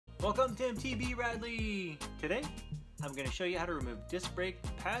Welcome to mtbradley. Today, I'm going to show you how to remove disc brake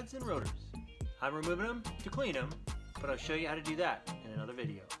pads and rotors. I'm removing them to clean them, but I'll show you how to do that in another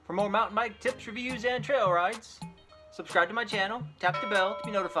video. For more mountain bike tips, reviews, and trail rides, subscribe to my channel, tap the bell to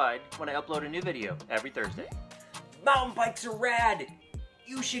be notified when I upload a new video every Thursday. Mountain bikes are rad!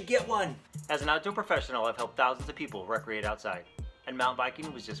 You should get one! As an outdoor professional, I've helped thousands of people recreate outside, and mountain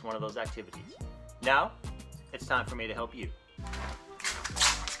biking was just one of those activities. Now, it's time for me to help you.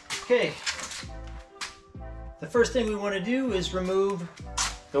 Okay, the first thing we want to do is remove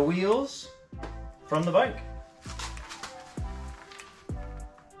the wheels from the bike.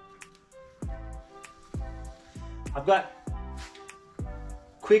 I've got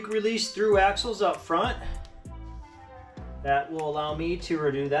quick release through axles up front. That will allow me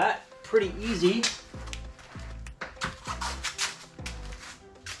to do that pretty easy.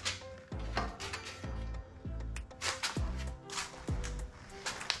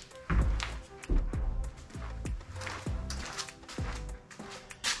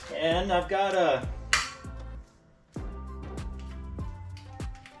 And I've got a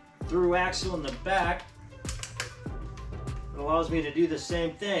through axle in the back. It allows me to do the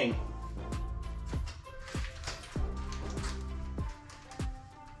same thing.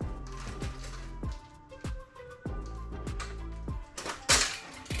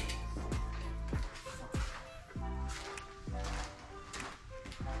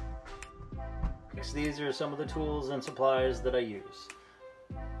 So these are some of the tools and supplies that I use.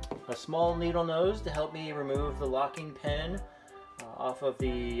 A small needle nose to help me remove the locking pin off of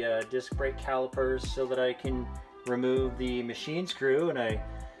the disc brake calipers so that I can remove the machine screw, and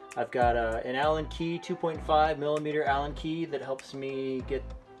I've got an Allen key, 2.5 millimeter Allen key that helps me get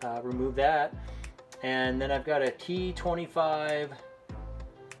remove that, and then I've got a T25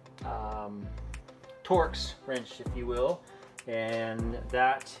 Torx wrench, if you will, and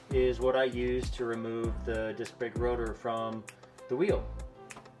that is what I use to remove the disc brake rotor from the wheel.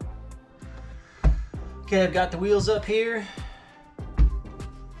 Okay, I've got the wheels up here.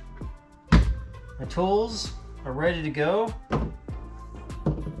 My tools are ready to go.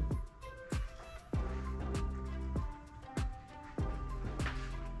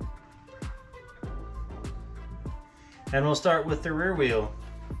 And we'll start with the rear wheel.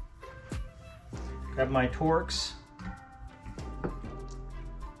 Grab my Torx.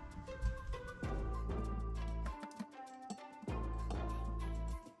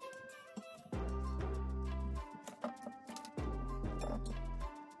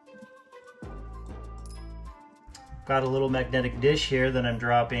 Got a little magnetic dish here that I'm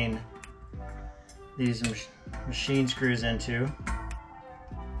dropping these machine screws into.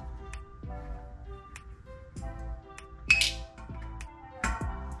 You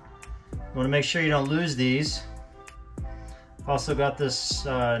want to make sure you don't lose these. Also got this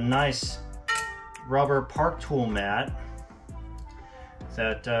nice rubber park tool mat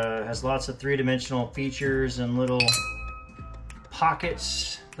that has lots of three-dimensional features and little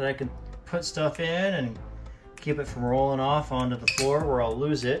pockets that I can put stuff in and keep it from rolling off onto the floor where I'll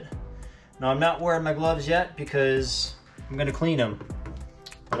lose it. Now I'm not wearing my gloves yet because I'm going to clean them,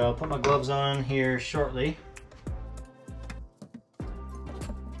 but I'll put my gloves on here shortly.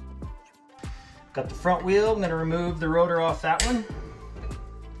 Got the front wheel. I'm going to remove the rotor off that one.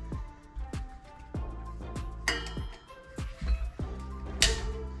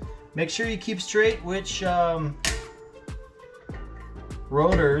 Make sure you keep straight which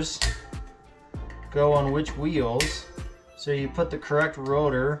rotors go on which wheels, so you put the correct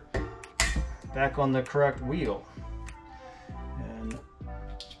rotor back on the correct wheel. And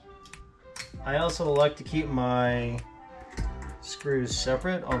I also like to keep my screws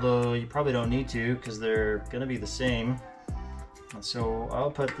separate, although you probably don't need to because they're going to be the same. And so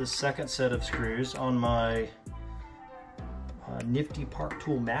I'll put the second set of screws on my nifty park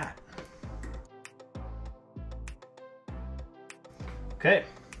tool mat. Okay.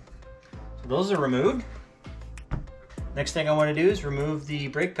 So those are removed. Next thing I want to do is remove the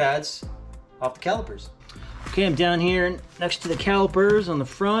brake pads off the calipers. Okay, I'm down here next to the calipers on the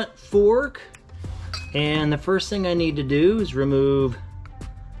front fork, and the first thing I need to do is remove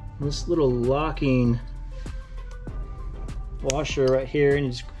this little locking washer right here, and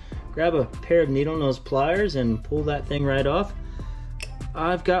you just grab a pair of needle nose pliers and pull that thing right off.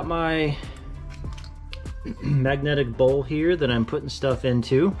 I've got my magnetic bowl here that I'm putting stuff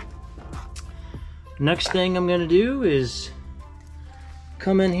into. Next thing I'm going to do is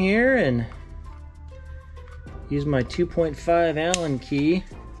come in here and use my 2.5 Allen key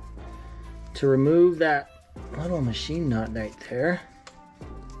to remove that little machine nut right there.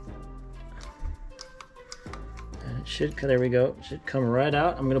 And it there we go, should come right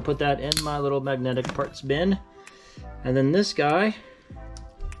out. I'm gonna put that in my little magnetic parts bin. And then this guy,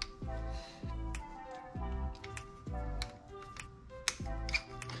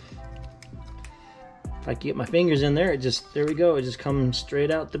 if I can get my fingers in there, there we go, it just comes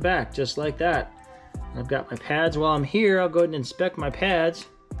straight out the back, just like that. I've got my pads. While I'm here, I'll go ahead and inspect my pads.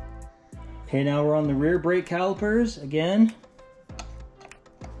 Okay, now we're on the rear brake calipers again.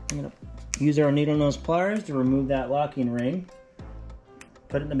 I'm gonna use our needle nose pliers to remove that locking ring.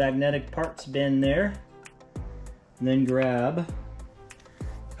 Put it in the magnetic parts bin there. And then grab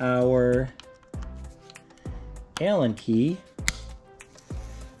our Allen key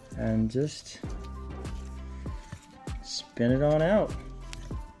and just spin it on out.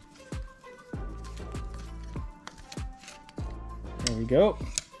 There we go.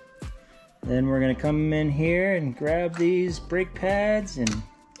 Then we're gonna come in here and grab these brake pads and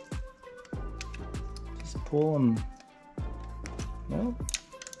just pull them, well,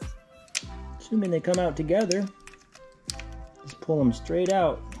 assuming they come out together, just pull them straight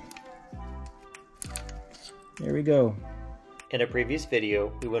out. There we go. In a previous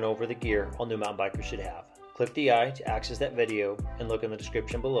video, we went over the gear all new mountain bikers should have. Click the I to access that video and look in the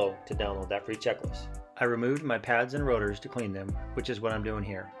description below to download that free checklist. I removed my pads and rotors to clean them, which is what I'm doing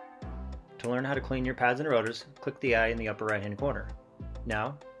here. To learn how to clean your pads and rotors, click the I in the upper right hand corner.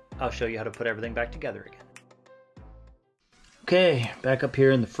 Now, I'll show you how to put everything back together again. Okay, back up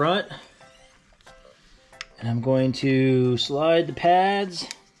here in the front. And I'm going to slide the pads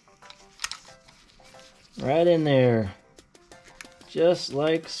right in there. Just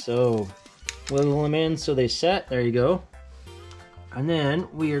like so. Wiggle them in so they set, there you go. And then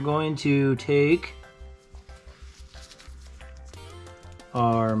we are going to take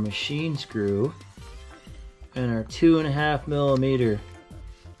our machine screw and our 2.5 millimeter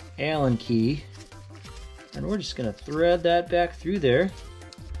Allen key, and we're just gonna thread that back through there.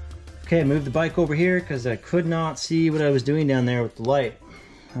 Okay, move the bike over here because I could not see what I was doing down there with the light.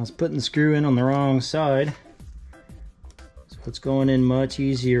 I was putting the screw in on the wrong side, so it's going in much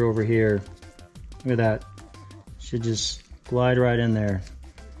easier over here. Look at that, should just glide right in there.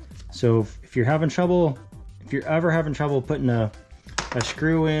 So if you're having trouble, if you're ever having trouble putting a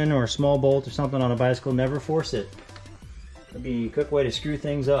screw in or a small bolt or something on a bicycle, never force it. It'd be a quick way to screw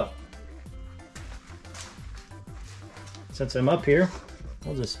things up. Since I'm up here,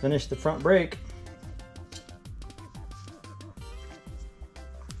 I'll just finish the front brake.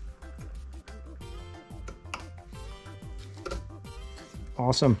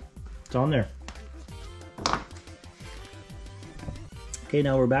 Awesome, it's on there. Okay,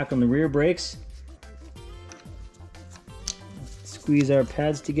 now we're back on the rear brakes. Squeeze our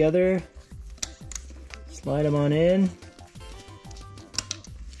pads together, slide them on in.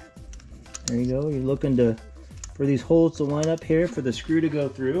 There you go. You're looking for these holes to line up here for the screw to go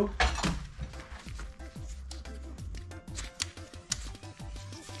through.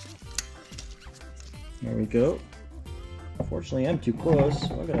 There we go. Unfortunately, I'm too close,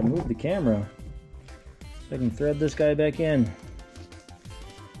 so I gotta move the camera so I can thread this guy back in.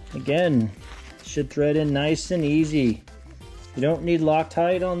 Again, should thread in nice and easy. You don't need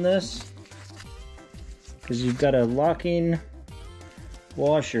Loctite on this because you've got a locking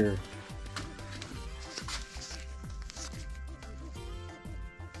washer.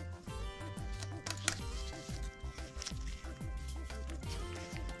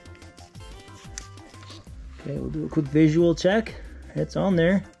 Okay, we'll do a quick visual check. It's on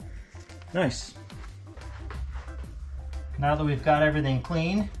there. Nice. Now that we've got everything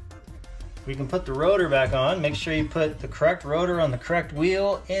clean, we can put the rotor back on. Make sure you put the correct rotor on the correct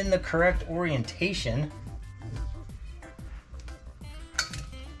wheel in the correct orientation.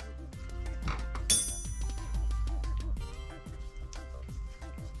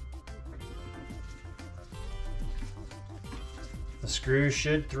 The screws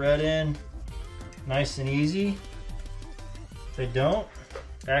should thread in nice and easy. If they don't,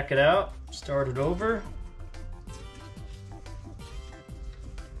 back it out, start it over.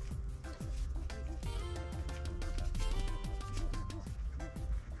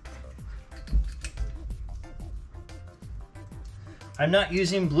 I'm not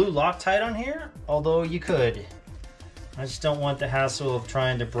using blue Loctite on here, although you could. I just don't want the hassle of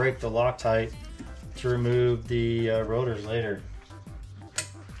trying to break the Loctite to remove the rotors later.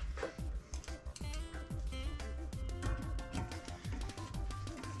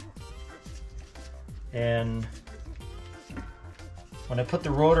 And when I put the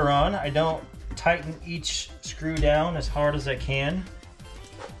rotor on, I don't tighten each screw down as hard as I can.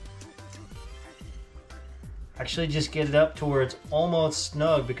 actually just get it up to where it's almost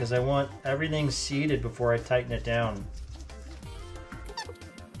snug because I want everything seated before I tighten it down.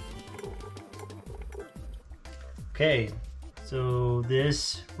 Okay, so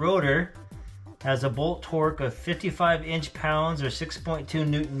this rotor has a bolt torque of 55 inch-pounds or 6.2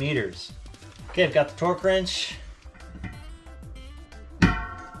 Newton meters. Okay, I've got the torque wrench.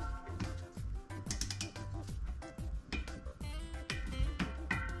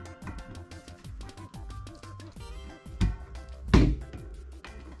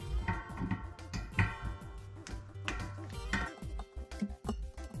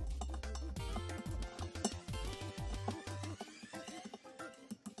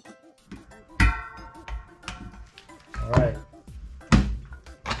 Alright.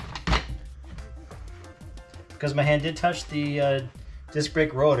 Because my hand did touch the disc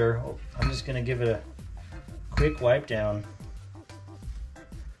brake rotor, I'm just going to give it a quick wipe down.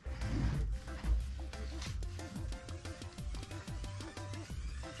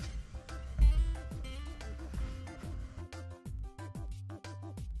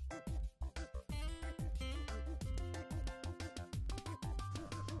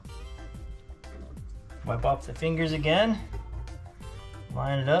 Wipe off the fingers again,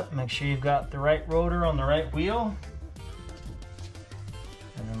 line it up, make sure you've got the right rotor on the right wheel,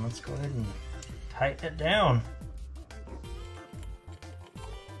 and then let's go ahead and tighten it down.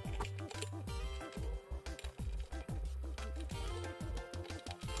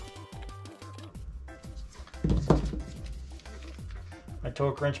 My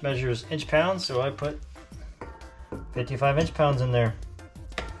torque wrench measures inch-pounds, so I put 55 inch-pounds in there.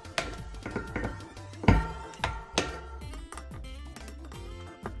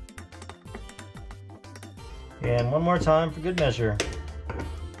 And one more time for good measure.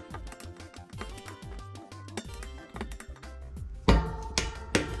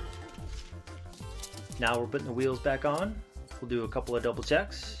 Now we're putting the wheels back on. We'll do a couple of double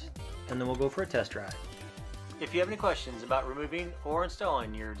checks, and then we'll go for a test ride. If you have any questions about removing or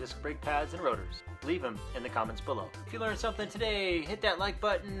installing your disc brake pads and rotors, leave them in the comments below. If you learned something today, hit that like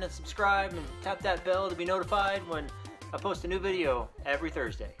button and subscribe and tap that bell to be notified when I post a new video every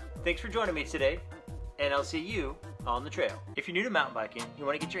Thursday. Thanks for joining me today, and I'll see you on the trail. If you're new to mountain biking, you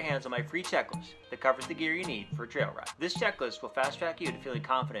want to get your hands on my free checklist that covers the gear you need for a trail ride. This checklist will fast track you to feeling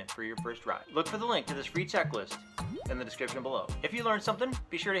confident for your first ride. Look for the link to this free checklist in the description below. If you learned something,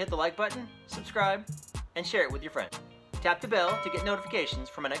 be sure to hit the like button, subscribe, and share it with your friends. Tap the bell to get notifications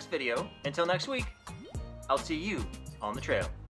for my next video. Until next week, I'll see you on the trail.